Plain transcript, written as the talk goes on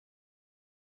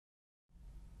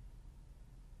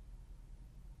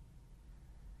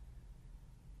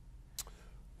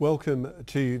Welcome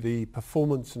to the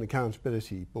Performance and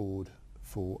Accountability Board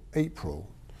for April.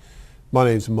 My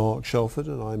name is Mark Shelford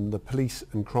and I'm the Police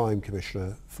and Crime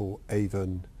Commissioner for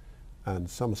Avon and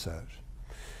Somerset.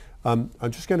 I'm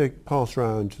just going to pass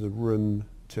around to the room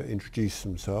to introduce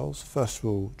themselves. First of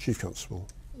all, Chief Constable.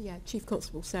 Yeah, Chief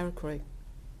Constable Sarah Crew.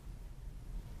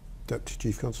 Deputy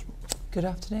Chief Constable. Good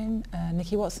afternoon,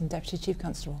 Nikki Watson, Deputy Chief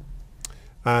Constable.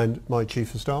 And my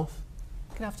Chief of Staff.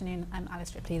 Good afternoon, I'm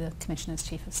Alice Ripley, the Commissioner's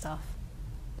Chief of Staff.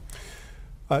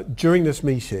 During this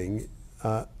meeting,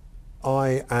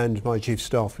 I and my Chief of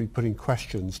Staff will be putting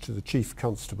questions to the Chief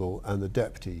Constable and the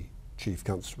Deputy Chief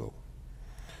Constable.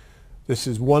 This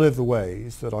is one of the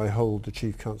ways that I hold the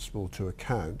Chief Constable to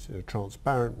account in a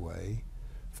transparent way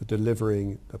for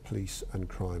delivering the police and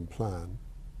crime plan.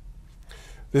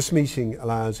 This meeting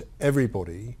allows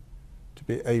everybody to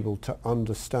be able to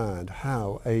understand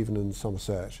how Avon and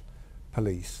Somerset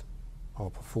Police are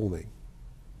performing.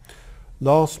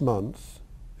 Last month,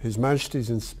 His Majesty's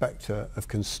Inspector of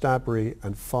Constabulary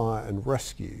and Fire and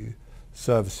Rescue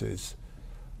Services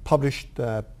published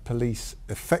their police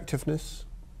effectiveness,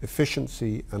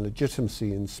 efficiency and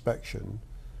legitimacy inspection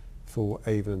for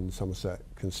Avon and Somerset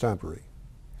Constabulary.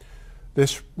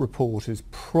 This report is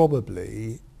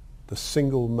probably the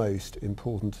single most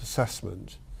important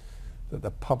assessment that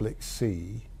the public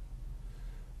see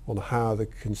on how the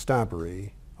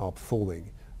constabulary are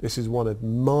performing. This is one of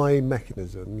my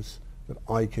mechanisms that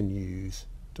I can use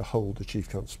to hold the Chief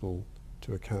Constable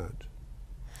to account.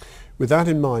 With that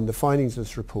in mind, the findings of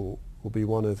this report will be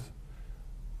one of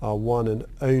our one and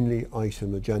only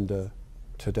item agenda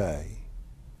today.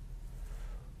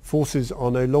 Forces are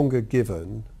no longer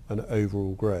given an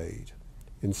overall grade.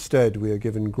 Instead, we are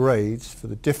given grades for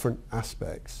the different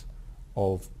aspects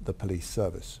of the police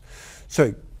service.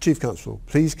 So, Chief Constable,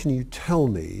 please can you tell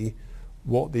me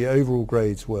what the overall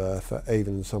grades were for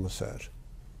Avon and Somerset?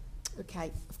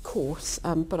 Okay, of course,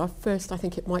 but first I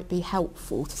think it might be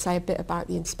helpful to say a bit about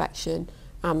the inspection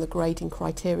and the grading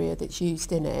criteria that's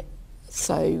used in it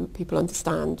so people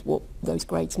understand what those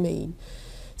grades mean.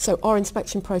 So our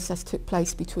inspection process took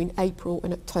place between April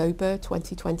and October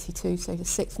 2022, so the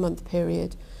 6-month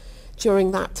period.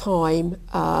 During that time,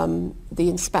 the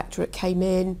Inspectorate came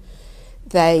in,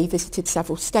 they visited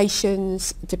several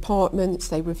stations, departments,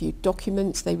 they reviewed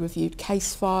documents, they reviewed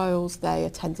case files, they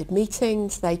attended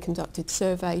meetings, they conducted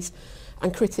surveys,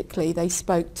 and critically they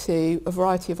spoke to a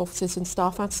variety of officers and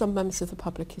staff and some members of the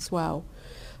public as well.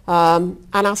 And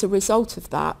as a result of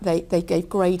that, they gave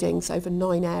gradings over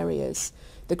 9 areas.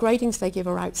 The gradings they give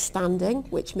are outstanding,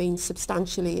 which means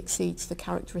substantially exceeds the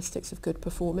characteristics of good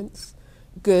performance.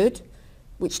 Good,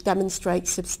 which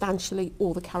demonstrates substantially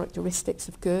all the characteristics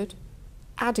of good.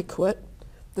 Adequate,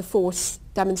 the force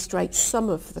demonstrates some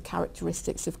of the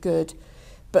characteristics of good,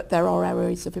 but there are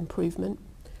areas of improvement.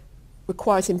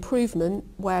 Requires improvement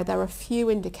where there are few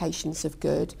indications of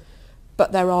good,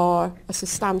 but there are a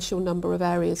substantial number of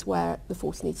areas where the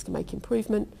force needs to make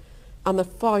improvement. And the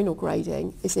final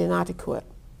grading is inadequate,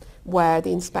 where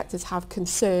the inspectors have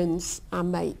concerns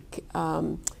and make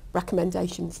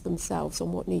recommendations themselves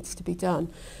on what needs to be done.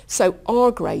 So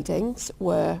our gradings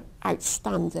were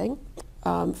outstanding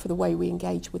for the way we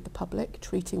engage with the public,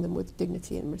 treating them with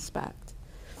dignity and respect.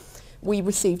 We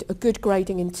received a good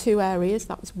grading in 2 areas,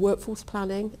 that was workforce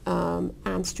planning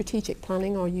and strategic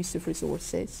planning, our use of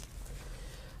resources.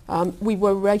 We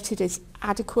were rated as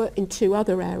adequate in 2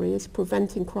 other areas,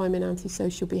 preventing crime and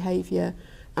antisocial behaviour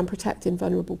and protecting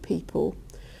vulnerable people.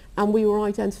 And we were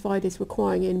identified as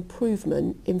requiring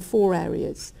improvement in 4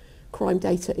 areas: crime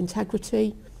data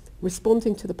integrity,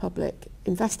 responding to the public,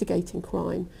 investigating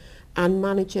crime, and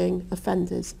managing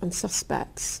offenders and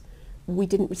suspects. We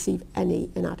didn't receive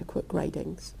any inadequate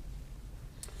gradings.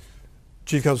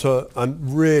 Chief Constable, I'm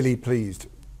really pleased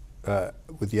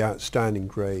with the outstanding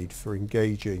grade for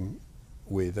engaging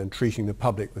with and treating the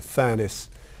public with fairness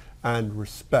and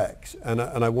respect, and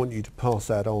I want you to pass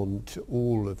that on to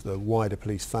all of the wider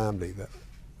police family that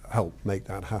helped make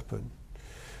that happen.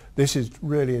 This is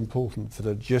really important for the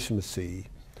legitimacy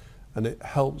and it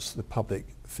helps the public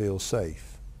feel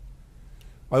safe.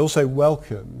 I also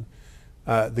welcome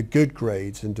the good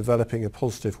grades in developing a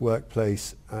positive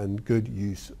workplace and good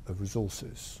use of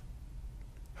resources.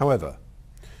 However,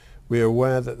 we are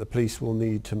aware that the police will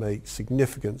need to make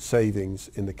significant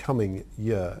savings in the coming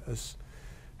years.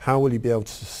 How will you be able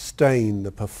to sustain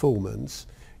the performance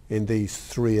in these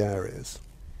 3 areas?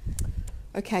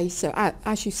 Okay, so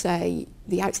as you say,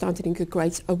 the outstanding and good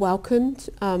grades are welcomed.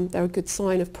 They're a good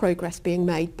sign of progress being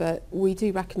made, but we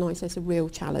do recognise there's a real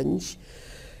challenge.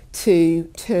 to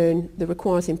turn the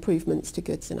requires improvements to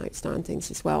goods and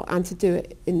outstandings as well, and to do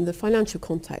it in the financial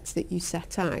context that you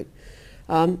set out.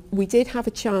 We did have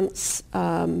a chance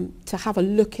to have a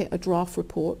look at a draft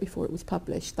report before it was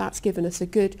published. That's given us a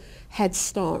good head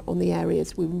start on the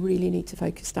areas we really need to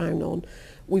focus down on.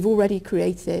 We've already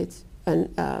created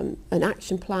an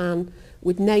action plan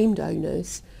with named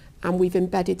owners, and we've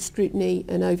embedded scrutiny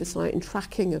and oversight and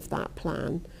tracking of that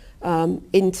plan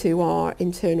into our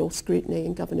internal scrutiny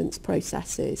and governance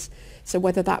processes. So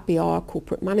whether that be our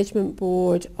corporate management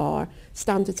board, our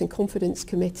standards and confidence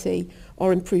committee,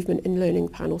 our improvement in learning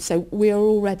panel. So we are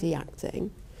already acting.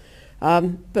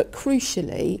 But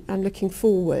crucially, and looking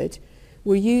forward,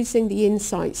 we're using the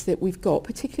insights that we've got,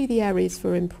 particularly the areas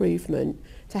for improvement,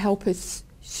 to help us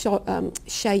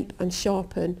shape and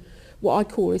sharpen what I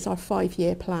call is our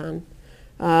 5-year plan.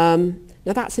 Now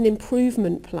that's an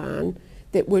improvement plan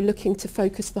that we're looking to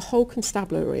focus the whole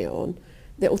constabulary on,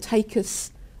 that will take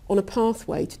us on a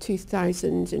pathway to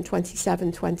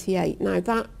 2027-28. Now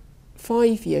that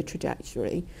 5-year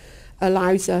trajectory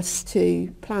allows us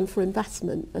to plan for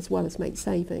investment as well as make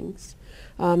savings.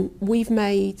 We've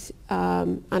made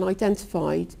and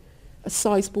identified a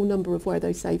sizable number of where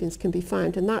those savings can be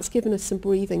found, and that's given us some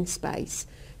breathing space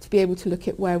to be able to look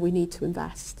at where we need to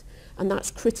invest. And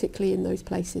that's critically in those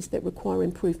places that require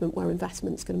improvement, where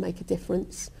investment's going to make a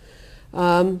difference.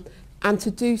 And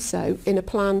to do so in a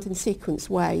planned and sequenced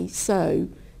way so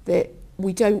that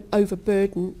we don't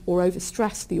overburden or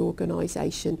overstress the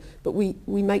organisation, but we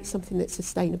make something that's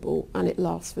sustainable and it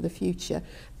lasts for the future.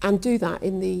 And do that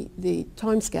in the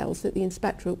timescales that the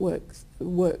Inspectorate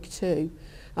work to.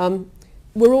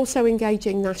 We're also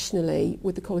engaging nationally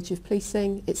with the College of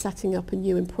Policing. It's setting up a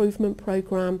new improvement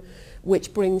programme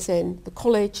which brings in the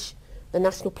college, the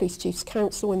National Police Chiefs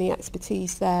Council and the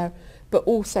expertise there, but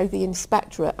also the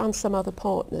Inspectorate and some other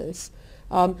partners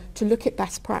to look at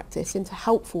best practice and to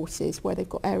help forces where they've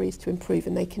got areas to improve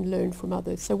and they can learn from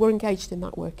others. So we're engaged in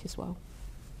that work as well.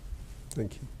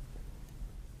 Thank you.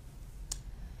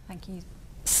 Thank you.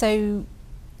 So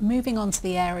moving on to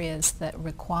the areas that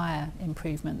require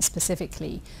improvement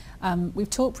specifically, we've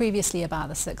talked previously about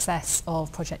the success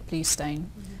of Project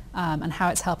Bluestone and how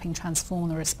it's helping transform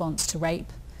the response to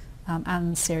rape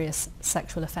and serious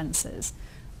sexual offences.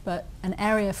 But an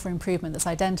area for improvement that's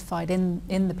identified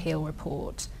in the Peel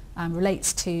report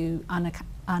relates to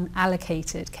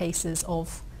unallocated cases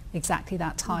of exactly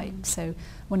that type. So I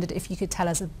wondered if you could tell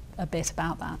us a bit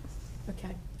about that.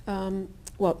 Okay.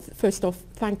 Well, first off,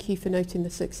 thank you for noting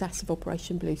the success of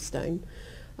Operation Bluestone,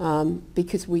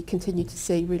 because we continue to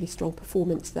see really strong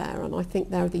performance there, and I think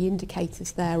there are the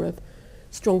indicators there of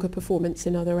stronger performance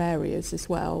in other areas as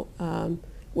well.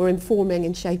 We're informing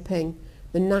and shaping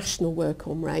the national work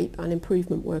on rape and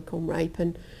improvement work on rape,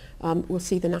 and we'll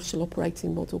see the national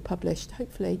operating model published,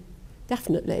 hopefully,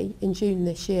 definitely, in June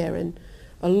this year, and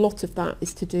a lot of that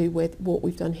is to do with what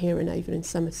we've done here in Avon and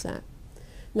Somerset.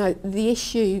 Now, the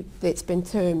issue that's been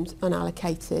termed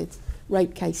unallocated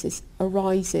rape cases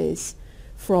arises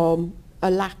from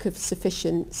a lack of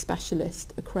sufficient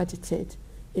specialist accredited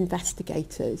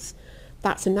investigators.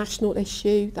 That's a national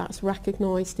issue, that's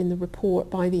recognised in the report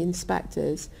by the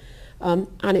inspectors, and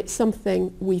it's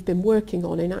something we've been working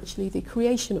on, and actually the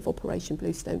creation of Operation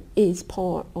Bluestone is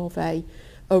part of a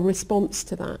response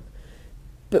to that.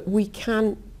 But we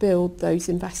can't build those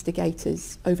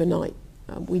investigators overnight.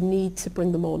 We need to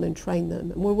bring them on and train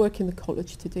them, and we're working the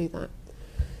college to do that.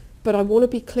 But I want to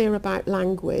be clear about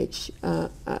language.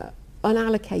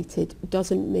 Unallocated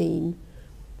doesn't mean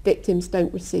victims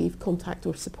don't receive contact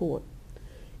or support.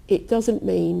 It doesn't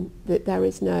mean that there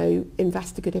is no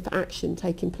investigative action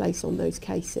taking place on those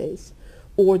cases,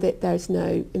 or that there's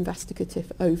no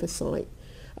investigative oversight.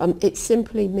 It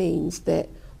simply means that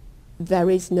there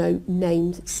is no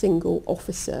named single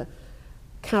officer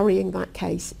carrying that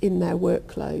case in their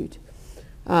workload.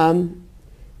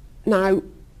 Now,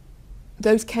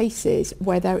 those cases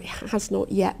where there has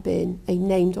not yet been a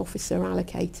named officer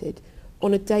allocated,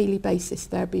 on a daily basis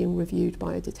they're being reviewed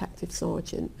by a detective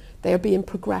sergeant. They are being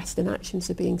progressed and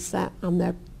actions are being set,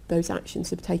 and those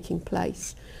actions are taking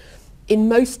place. In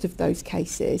most of those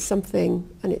cases, something,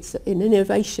 and it's an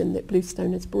innovation that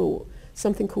Bluestone has brought,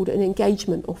 something called an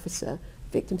engagement officer,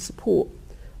 victim support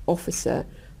officer,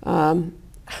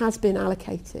 has been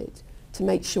allocated to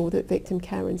make sure that victim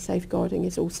care and safeguarding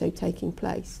is also taking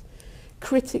place.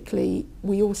 Critically,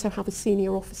 we also have a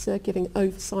senior officer giving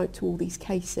oversight to all these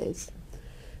cases.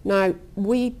 Now,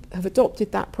 we have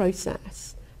adopted that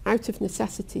process out of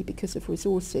necessity because of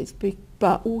resources,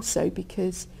 but also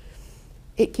because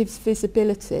it gives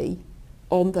visibility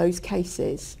on those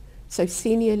cases So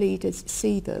senior leaders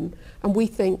see them, and we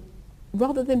think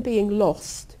rather than being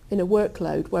lost in a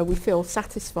workload where we feel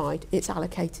satisfied it's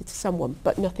allocated to someone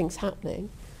but nothing's happening,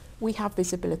 we have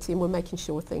visibility and we're making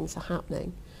sure things are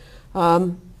happening.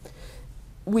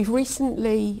 We've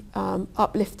recently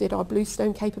uplifted our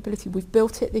Bluestone capability. We've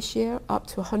built it this year up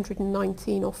to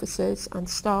 119 officers and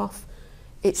staff.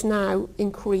 It's now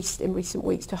increased in recent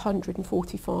weeks to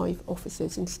 145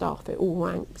 officers and staff at all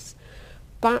ranks.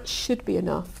 That should be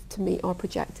enough to meet our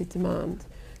projected demand.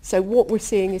 So what we're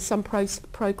seeing is some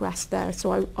progress there.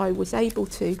 So I was able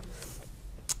to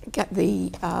get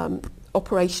the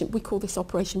operation, we call this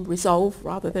Operation Resolve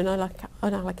rather than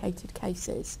unallocated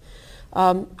cases.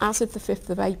 As of the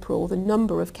 5th of April, the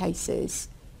number of cases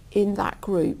in that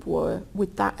group were,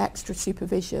 with that extra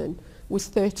supervision, was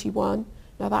 31.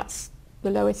 Now that's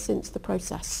the lowest since the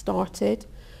process started,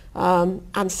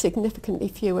 and significantly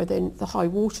fewer than the high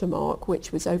water mark,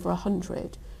 which was over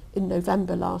 100 in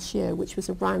November last year, which was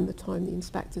around the time the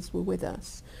inspectors were with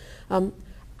us.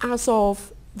 As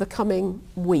of the coming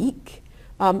week,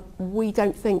 we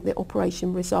don't think that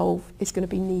Operation Resolve is going to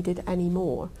be needed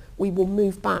anymore. We will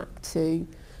move back to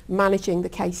managing the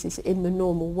cases in the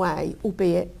normal way,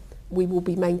 albeit we will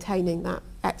be maintaining that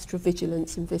extra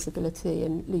vigilance and visibility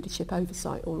and leadership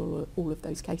oversight on all of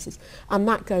those cases. And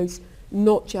that goes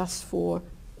not just for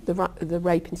the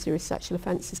rape and serious sexual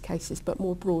offences cases, but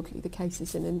more broadly the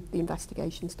cases in the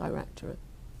Investigations Directorate.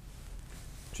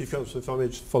 Chief Counsellor, if I may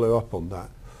just follow up on that.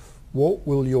 What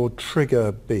will your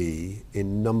trigger be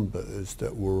in numbers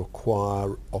that will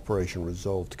require Operation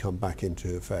Resolve to come back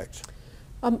into effect?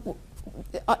 I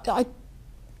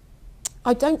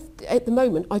don't, at the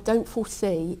moment, I don't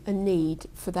foresee a need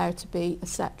for there to be a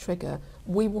set trigger.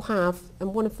 We will have,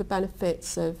 and one of the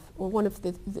benefits of, or one of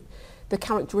the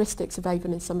characteristics of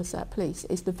Avon and Somerset Police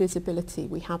is the visibility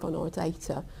we have on our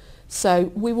data.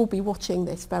 So we will be watching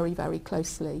this very, very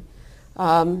closely.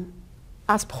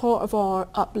 As part of our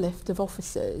uplift of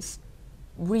officers,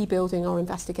 rebuilding our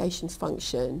investigations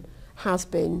function has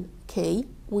been key.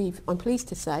 We've, I'm pleased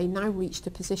to say, now reached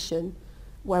a position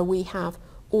where we have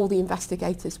all the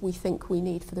investigators we think we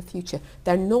need for the future.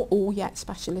 They're not all yet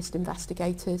specialist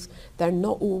investigators. They're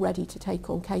not all ready to take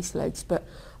on caseloads, but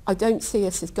I don't see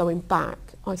us as going back.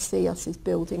 I see us as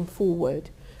building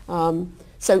forward.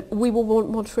 So we will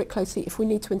monitor it closely. If we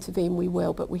need to intervene, we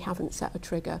will, but we haven't set a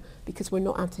trigger because we're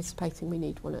not anticipating we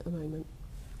need one at the moment.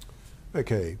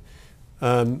 Okay.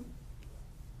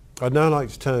 I'd now like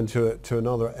to turn to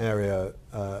another area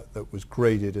that was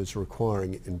graded as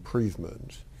requiring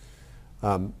improvement.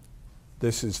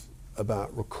 This is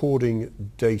about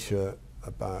recording data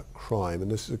about crime,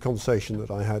 and this is a conversation that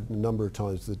I had a number of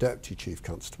times with the Deputy Chief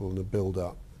Constable in the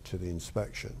build-up to the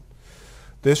inspection.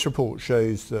 This report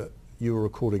shows that you are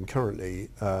recording currently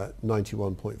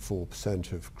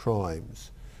 91.4% of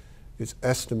crimes. It's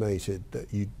estimated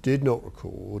that you did not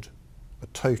record a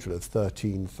total of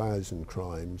 13,000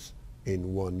 crimes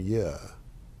in 1 year.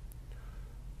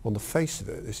 On the face of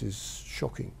it, this is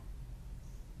shocking.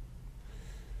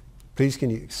 Please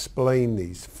can you explain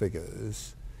these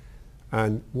figures,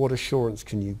 and what assurance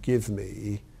can you give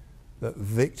me that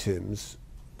victims,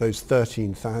 those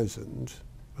 13,000,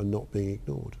 are not being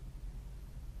ignored?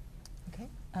 Okay.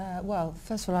 Well,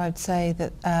 first of all, I'd say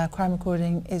that crime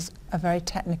recording is a very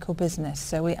technical business,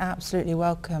 so we absolutely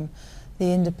welcome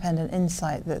the independent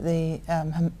insight that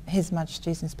His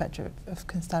Majesty's Inspectorate of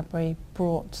Constabulary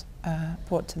brought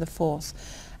to the force,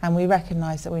 and we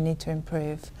recognise that we need to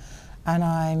improve. And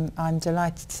I'm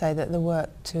delighted to say that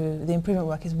the improvement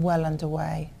work is well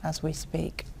underway as we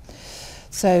speak.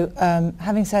 So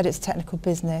having said it's technical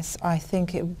business, I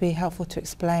think it would be helpful to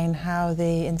explain how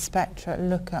the Inspectorate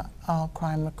look at our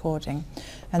crime recording.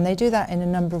 And they do that in a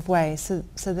number of ways.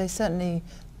 So they certainly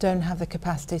don't have the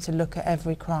capacity to look at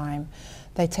every crime.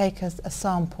 They take a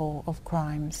sample of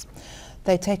crimes.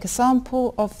 They take a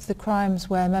sample of the crimes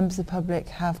where members of the public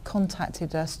have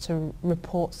contacted us to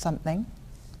report something.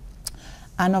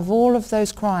 And of all of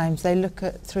those crimes, they look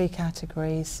at 3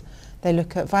 categories. They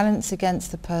look at violence against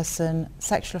the person,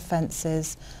 sexual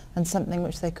offences, and something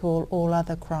which they call all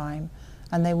other crime.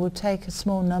 And they will take a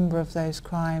small number of those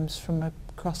crimes from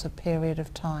across a period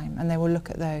of time, and they will look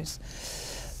at those.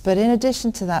 But in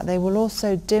addition to that, they will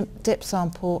also dip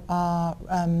sample our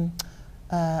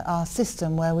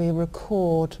system, where we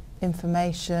record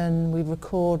information, we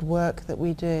record work that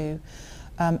we do,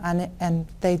 and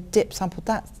they dip sampled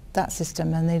that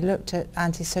system, and they looked at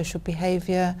antisocial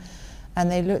behaviour,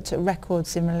 and they looked at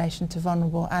records in relation to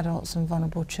vulnerable adults and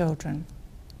vulnerable children.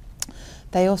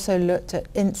 They also looked at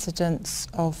incidents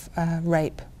of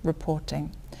rape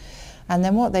reporting. And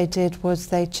then what they did was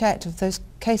they checked, of those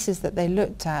cases that they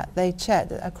looked at, they checked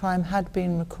that a crime had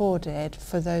been recorded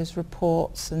for those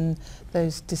reports and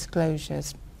those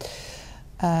disclosures.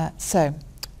 So,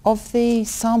 of the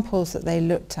samples that they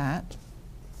looked at,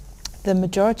 the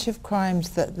majority of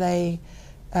crimes that they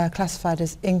classified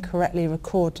as incorrectly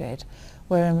recorded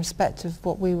were in respect of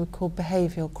what we would call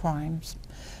behavioural crimes.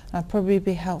 It'd probably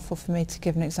be helpful for me to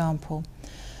give an example.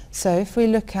 So if we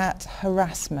look at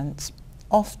harassment,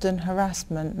 often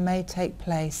harassment may take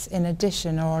place in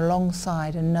addition or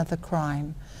alongside another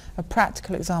crime. A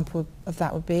practical example of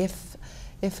that would be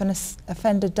if an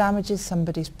offender damages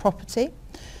somebody's property,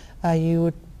 you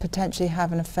would potentially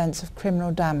have an offence of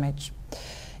criminal damage.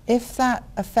 If that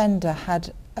offender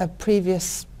had a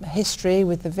previous history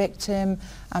with the victim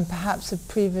and perhaps had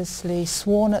previously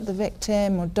sworn at the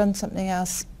victim or done something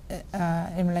else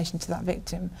in relation to that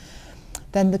victim,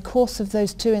 then the course of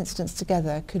those two incidents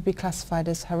together could be classified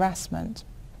as harassment.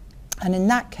 And in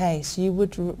that case, you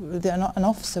would an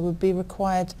officer would be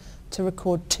required to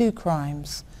record two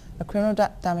crimes, a criminal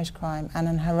damage crime and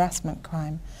an harassment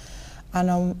crime. And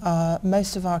on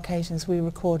most of our occasions, we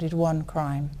recorded one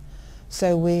crime.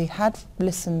 So we had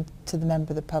listened to the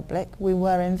member of the public, we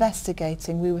were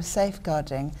investigating, we were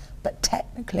safeguarding, but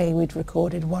technically we'd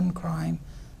recorded one crime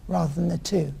rather than the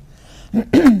two.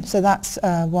 So that's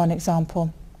one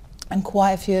example. And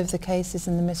quite a few of the cases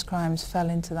in the missed crimes fell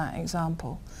into that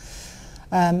example.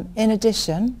 In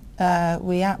addition,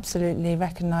 we absolutely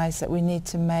recognise that we need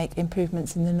to make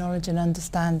improvements in the knowledge and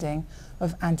understanding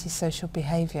of antisocial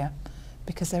behaviour,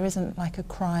 because there isn't like a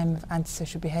crime of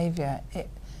antisocial behaviour.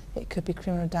 It could be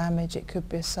criminal damage, it could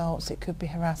be assaults, it could be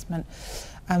harassment,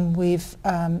 and we've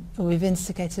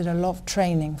instigated a lot of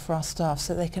training for our staff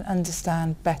so they can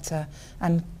understand better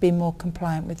and be more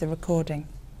compliant with the recording.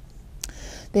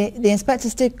 The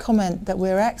inspectors did comment that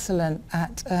we're excellent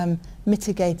at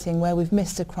mitigating where we've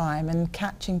missed a crime and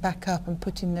catching back up and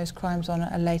putting those crimes on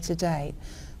at a later date,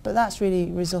 but that's really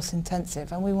resource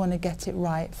intensive and we want to get it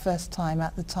right first time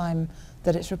at the time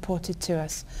that it's reported to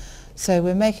us. So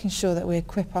we're making sure that we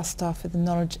equip our staff with the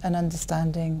knowledge and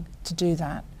understanding to do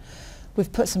that.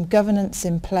 We've put some governance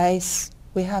in place.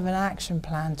 We have an action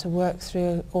plan to work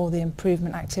through all the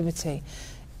improvement activity.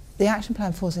 The action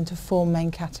plan falls into four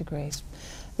main categories.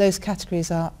 Those categories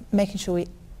are making sure we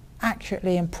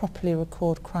accurately and properly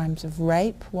record crimes of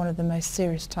rape, one of the most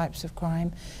serious types of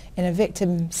crime, in a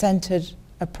victim-centred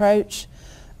approach,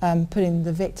 putting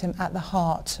the victim at the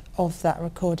heart of that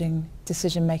recording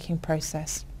decision-making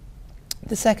process.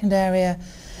 The second area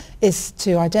is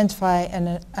to identify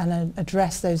and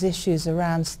address those issues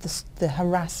around the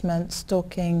harassment,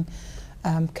 stalking,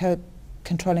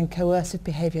 controlling coercive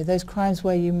behaviour, those crimes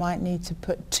where you might need to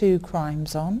put two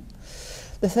crimes on.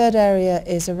 The third area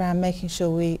is around making sure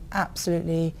we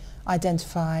absolutely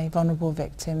identify vulnerable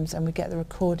victims and we get the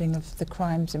recording of the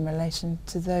crimes in relation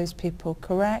to those people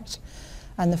correct.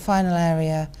 And the final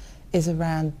area is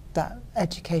around that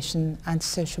education,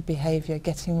 antisocial behaviour,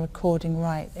 getting recording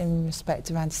right in respect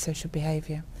of antisocial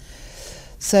behaviour.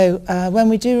 So when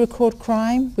we do record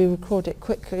crime, we record it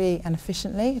quickly and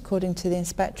efficiently according to the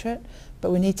Inspectorate,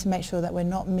 but we need to make sure that we're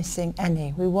not missing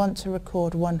any. We want to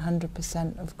record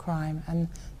 100% of crime, and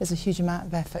there's a huge amount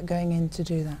of effort going in to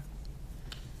do that.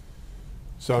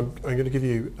 So I'm going to give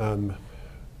you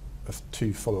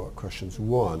two follow-up questions.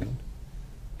 One,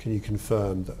 can you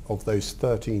confirm that of those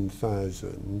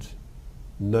 13,000,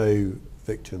 no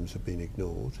victims have been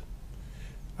ignored?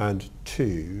 And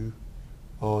two,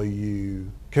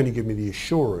 can you give me the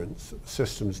assurance that the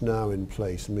systems now in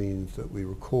place means that we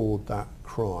record that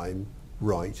crime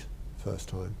right first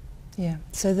time? Yeah,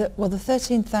 so the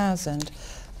 13,000,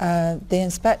 the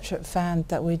Inspectorate found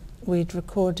that we'd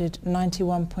recorded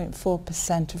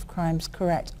 91.4% of crimes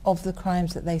correct of the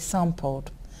crimes that they sampled.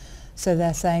 So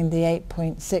they're saying the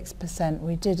 8.6%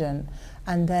 we didn't,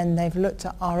 and then they've looked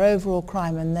at our overall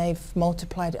crime and they've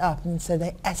multiplied it up, and so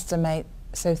they estimate,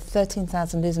 so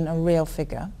 13,000 isn't a real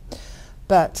figure.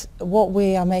 But what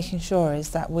we are making sure is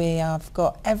that we have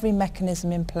got every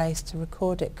mechanism in place to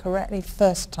record it correctly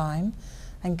first time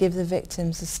and give the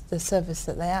victims the service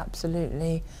that they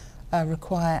absolutely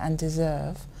require and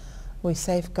deserve. We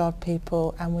safeguard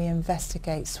people and we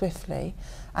investigate swiftly,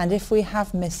 and if we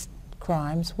have missed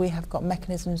crimes, we have got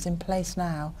mechanisms in place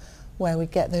now where we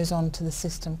get those onto the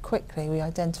system quickly, we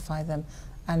identify them,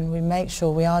 and we make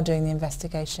sure we are doing the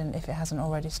investigation if it hasn't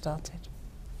already started.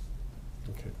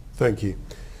 Okay, thank you.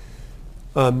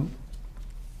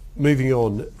 Moving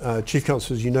on, Chief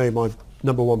Constable, as you know, my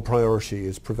number one priority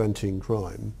is preventing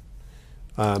crime.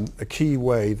 A key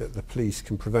way that the police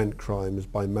can prevent crime is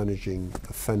by managing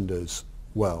offenders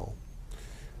well.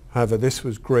 However, this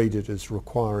was graded as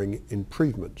requiring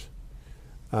improvement.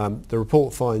 The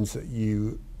report finds that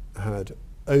you had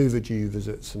overdue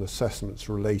visits and assessments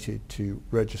related to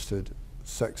registered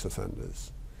sex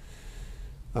offenders.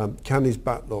 Can these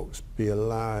backlogs be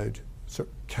allowed,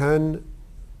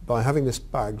 by having this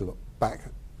backlog,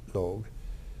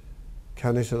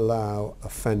 can it allow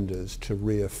offenders to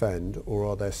re-offend, or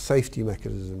are there safety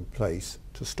mechanisms in place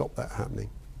to stop that happening?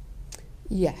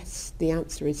 Yes, the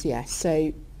answer is yes.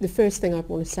 So the first thing I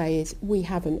want to say is we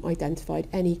haven't identified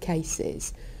any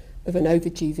cases of an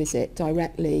overdue visit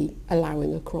directly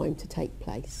allowing a crime to take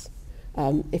place.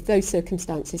 If those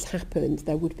circumstances happened,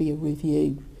 there would be a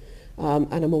review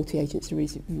and a multi-agency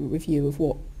review of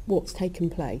what's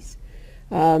taken place.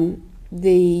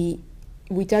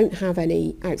 We don't have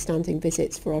any outstanding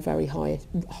visits for our very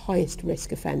highest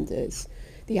risk offenders.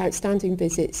 The outstanding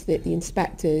visits that the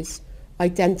inspectors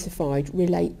identified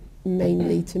relate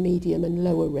mainly to medium and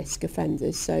lower risk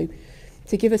offenders. So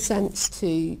to give a sense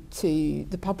to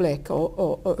the public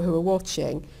or who are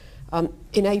watching,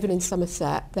 in Avon and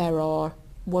Somerset there are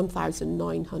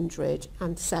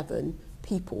 1,907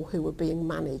 people who are being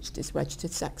managed as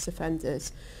registered sex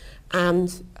offenders,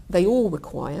 and they all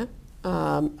require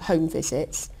home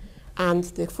visits, and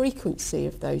the frequency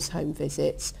of those home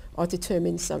visits are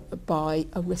determined by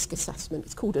a risk assessment.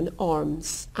 It's called an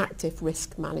ARMS, Active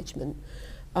Risk Management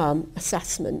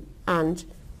Assessment, and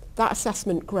that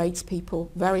assessment grades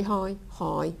people very high,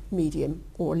 medium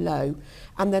or low,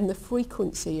 and then the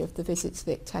frequency of the visits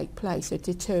that take place are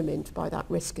determined by that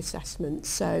risk assessment.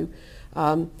 So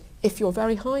if you're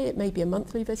very high, it may be a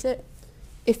monthly visit.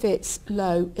 If it's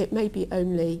low, it may be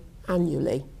only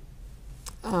annually.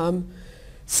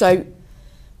 So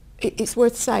it's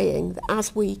worth saying that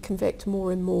as we convict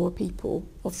more and more people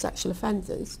of sexual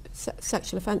offences,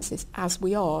 as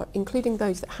we are, including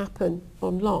those that happen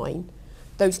online,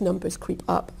 those numbers creep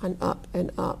up and up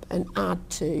and up and add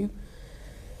to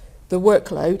the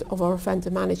workload of our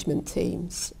offender management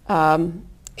teams.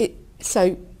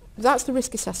 So that's the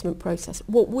risk assessment process.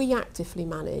 What we actively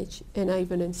manage in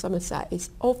Avon and Somerset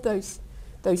is of those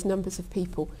numbers of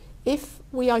people, if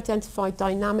we identify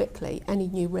dynamically any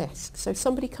new risk, so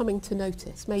somebody coming to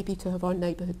notice, maybe to have our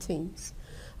neighbourhood teams,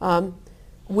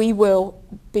 we will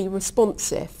be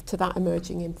responsive to that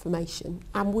emerging information,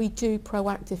 and we do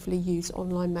proactively use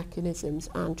online mechanisms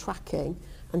and tracking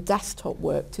and desktop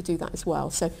work to do that as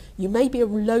well. So you may be a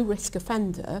low risk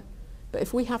offender, but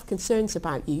if we have concerns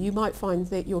about you, you might find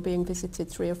that you're being visited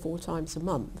 3 or 4 times a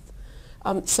month.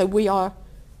 So we are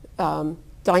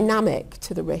dynamic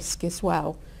to the risk as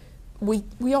well.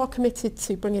 We are committed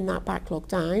to bringing that backlog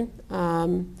down.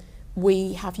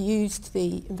 We have used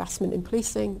the investment in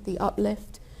policing, the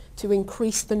uplift, to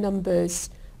increase the numbers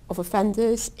of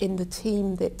offenders in the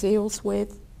team that deals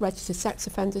with registered sex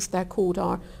offenders. They're called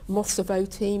our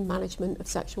MOSAVO team, Management of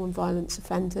Sexual and Violence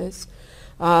Offenders.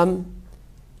 I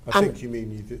think you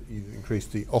mean you've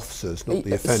increased the officers, not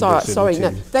the offenders. Sorry, in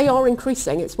the no, team. they are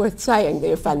increasing, it's worth saying,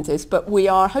 the offenders, but we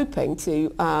are hoping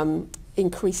to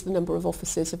increase the number of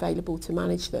officers available to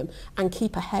manage them and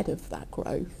keep ahead of that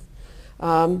growth.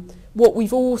 What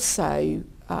we've also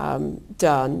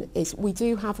done is we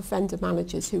do have offender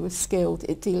managers who are skilled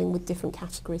at dealing with different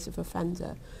categories of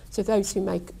offender. So those who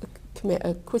commit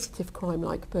a acquisitive crime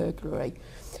like burglary,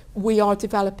 we are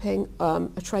developing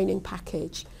a training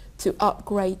package to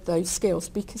upgrade those skills,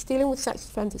 because dealing with sex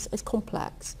offenders is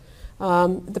complex.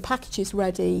 The package is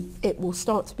ready. It will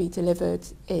start to be delivered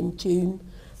in June.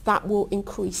 That will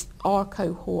increase our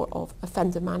cohort of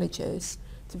offender managers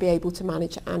to be able to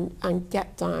manage and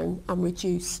get down and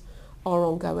reduce our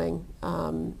ongoing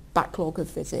backlog of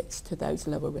visits to those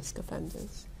lower risk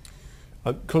offenders.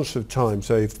 I'm conscious of time,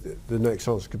 so if the next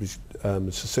answer could be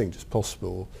as succinct as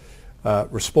possible.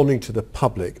 Responding to the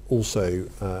public also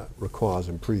requires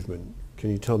improvement. Can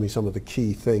you tell me some of the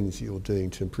key things you're doing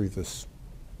to improve this?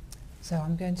 So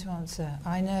I'm going to answer.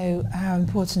 I know how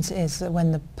important it is that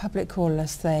when the public call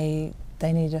us, they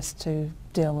need us to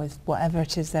deal with whatever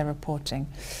it is they're reporting.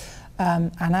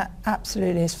 And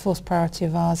absolutely it's fourth priority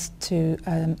of ours to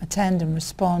attend and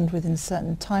respond within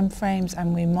certain time frames,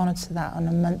 and we monitor that on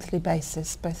a monthly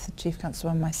basis, both the Chief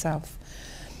Constable and myself.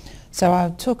 So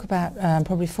I'll talk about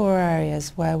probably 4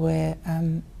 areas where we're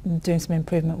doing some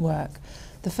improvement work.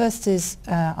 The first is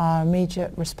our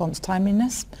immediate response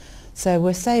timeliness. So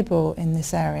we're stable in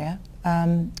this area,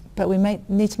 but we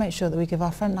need to make sure that we give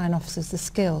our frontline officers the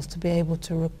skills to be able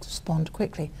to respond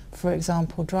quickly. For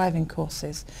example, driving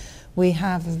courses. We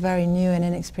have a very new and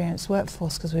inexperienced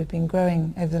workforce because we've been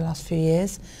growing over the last few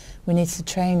years. We need to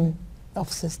train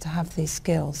officers to have these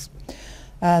skills.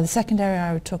 The second area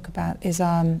I would talk about is,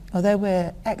 although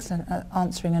we're excellent at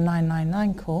answering a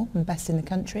 999 call and best in the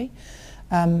country,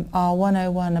 our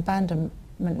 101 abandonment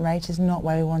rate is not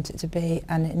where we want it to be,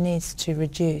 and it needs to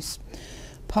reduce.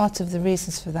 Part of the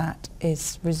reasons for that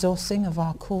is resourcing of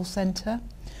our call centre,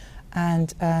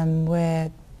 and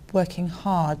we're working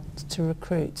hard to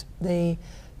recruit. The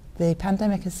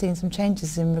pandemic has seen some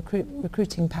changes in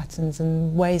recruiting patterns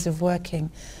and ways of working.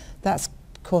 That's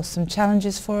caused some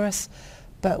challenges for us,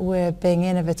 but we're being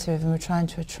innovative and we're trying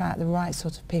to attract the right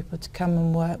sort of people to come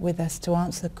and work with us to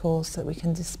answer the calls so that we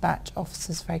can dispatch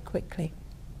officers very quickly.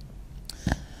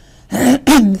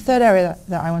 The third area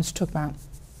that I want to talk about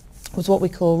was what we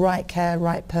call right care,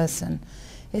 right person.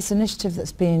 It's an initiative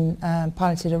that's been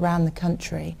piloted around the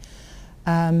country.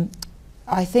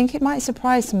 I think it might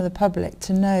surprise some of the public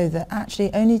to know that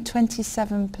actually only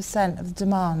 27% of the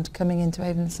demand coming into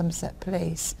Avon and Somerset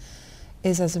Police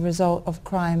is as a result of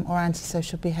crime or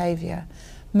antisocial behaviour.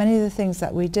 Many of the things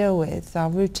that we deal with,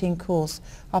 our routine calls,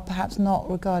 are perhaps not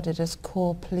regarded as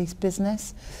core police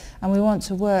business, and we want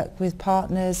to work with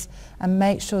partners and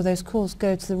make sure those calls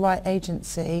go to the right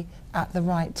agency at the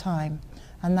right time,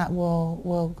 and that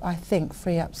will I think,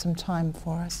 free up some time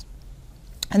for us.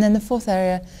 And then the fourth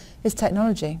area is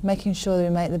technology, making sure that we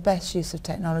make the best use of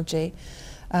technology.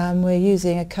 We're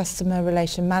using a customer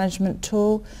relation management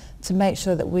tool to make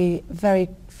sure that we very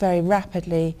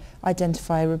rapidly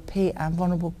identify repeat and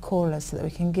vulnerable callers so that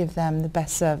we can give them the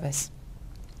best service.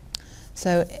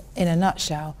 So in a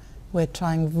nutshell, we're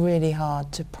trying really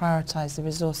hard to prioritise the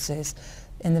resources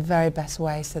in the very best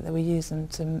way so that we use them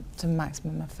to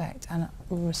maximum effect and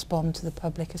respond to the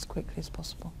public as quickly as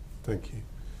possible. Thank you.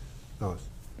 Nice.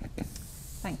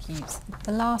 Thank you.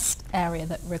 The last area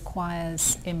that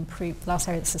requires the last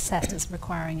area that's assessed as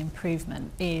requiring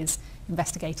improvement is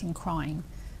investigating crime.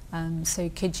 So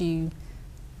could you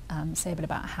say a bit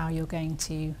about how you're going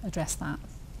to address that?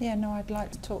 Yeah, no, I'd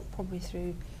like to talk probably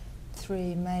through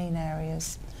three main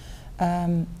areas.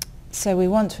 So we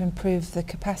want to improve the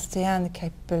capacity and the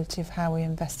capability of how we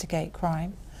investigate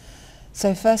crime.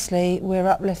 So firstly, we're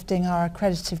uplifting our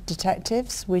accredited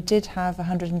detectives. We did have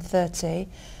 130.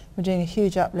 We're doing a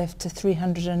huge uplift to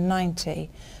 390,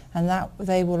 and that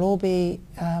they will all be,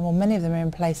 well, many of them are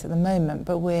in place at the moment,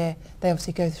 but they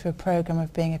obviously go through a programme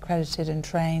of being accredited and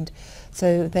trained.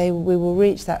 So we will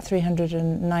reach that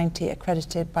 390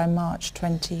 accredited by March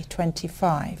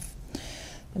 2025.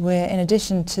 We're, in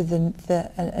addition to the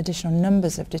additional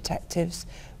numbers of detectives,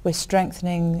 we're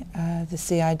strengthening the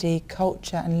CID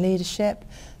culture and leadership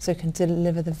so we can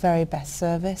deliver the very best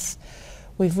service.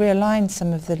 We've realigned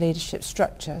some of the leadership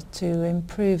structure to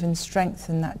improve and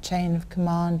strengthen that chain of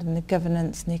command and the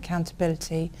governance and the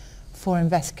accountability for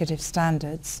investigative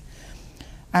standards.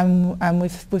 And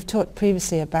we've talked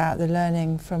previously about the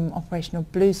learning from Operation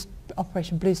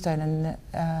Bluestone and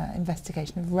the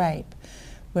investigation of rape.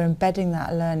 We're embedding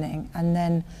that learning and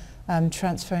then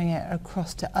transferring it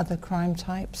across to other crime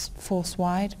types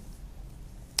force-wide.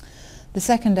 The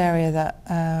second area that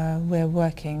we're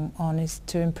working on is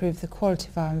to improve the quality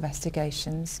of our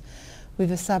investigations.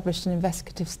 We've established an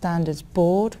investigative standards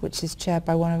board, which is chaired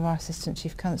by one of our assistant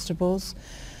chief constables.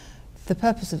 The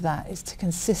purpose of that is to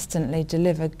consistently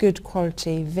deliver good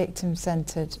quality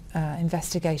victim-centred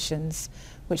investigations,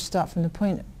 which start from the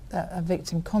point that a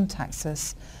victim contacts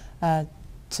us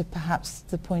to perhaps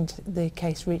the point the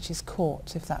case reaches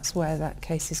court, if that's where that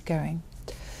case is going.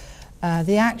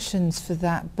 The actions for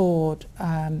that board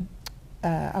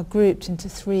are grouped into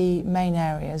three main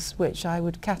areas, which I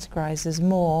would categorise as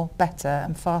more, better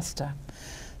and faster.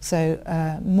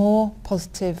 So more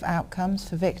positive outcomes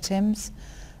for victims,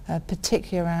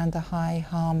 particularly around the high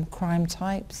harm crime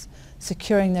types,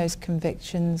 securing those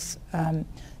convictions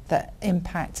that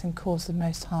impact and cause the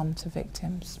most harm to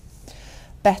victims.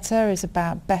 Better is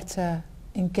about better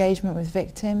engagement with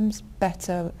victims,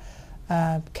 better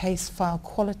case file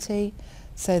quality,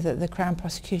 so that the Crown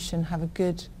prosecution have a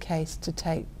good case to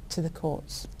take to the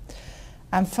courts.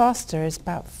 And faster is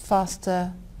about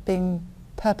faster being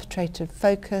perpetrator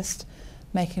focused,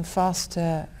 making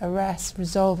faster arrests,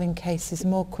 resolving cases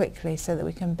more quickly so that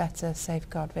we can better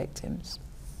safeguard victims.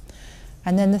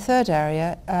 And then the third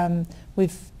area,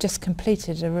 we've just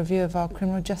completed a review of our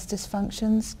criminal justice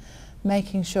functions,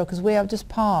 making sure, because we are just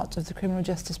part of the criminal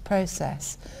justice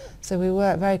process, so we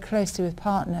work very closely with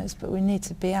partners, but we need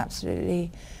to be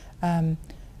absolutely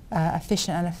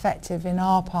efficient and effective in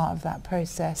our part of that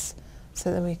process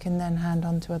so that we can then hand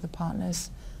on to other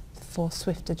partners for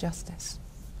swifter justice.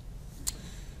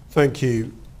 Thank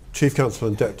you, Chief Constable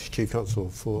and Deputy Chief Constable,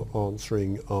 for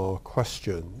answering our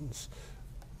questions.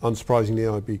 Unsurprisingly,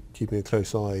 I'll be keeping a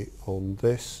close eye on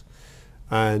this.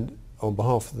 And on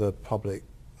behalf of the public,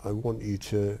 I want you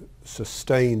to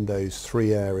sustain those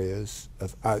 3 areas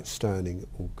of outstanding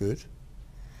or good.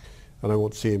 And I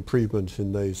want to see improvement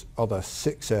in those other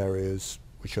 6 areas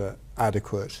which are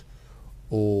adequate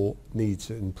or needs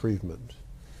improvement.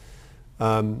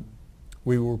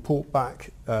 We will report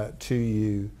back to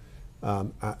you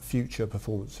at future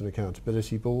performance and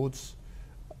accountability boards.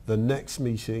 The next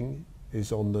meeting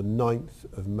is on the 9th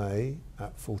of May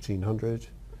at 1400.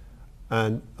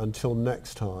 And until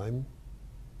next time,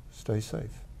 stay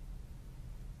safe.